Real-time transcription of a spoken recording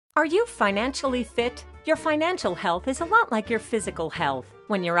Are you financially fit? Your financial health is a lot like your physical health.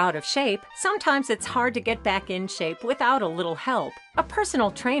 When you're out of shape, sometimes it's hard to get back in shape without a little help. A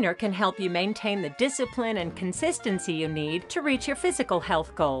personal trainer can help you maintain the discipline and consistency you need to reach your physical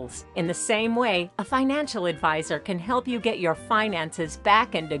health goals. In the same way, a financial advisor can help you get your finances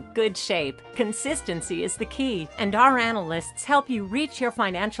back into good shape. Consistency is the key, and our analysts help you reach your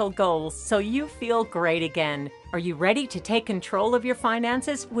financial goals so you feel great again. Are you ready to take control of your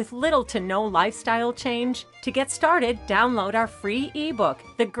finances with little to no lifestyle change? To get started, download our free ebook,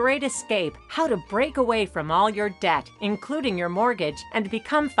 The Great Escape: How to Break Away from All Your Debt, including your mortgage, and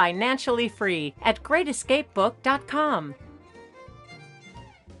become financially free at greatescapebook.com.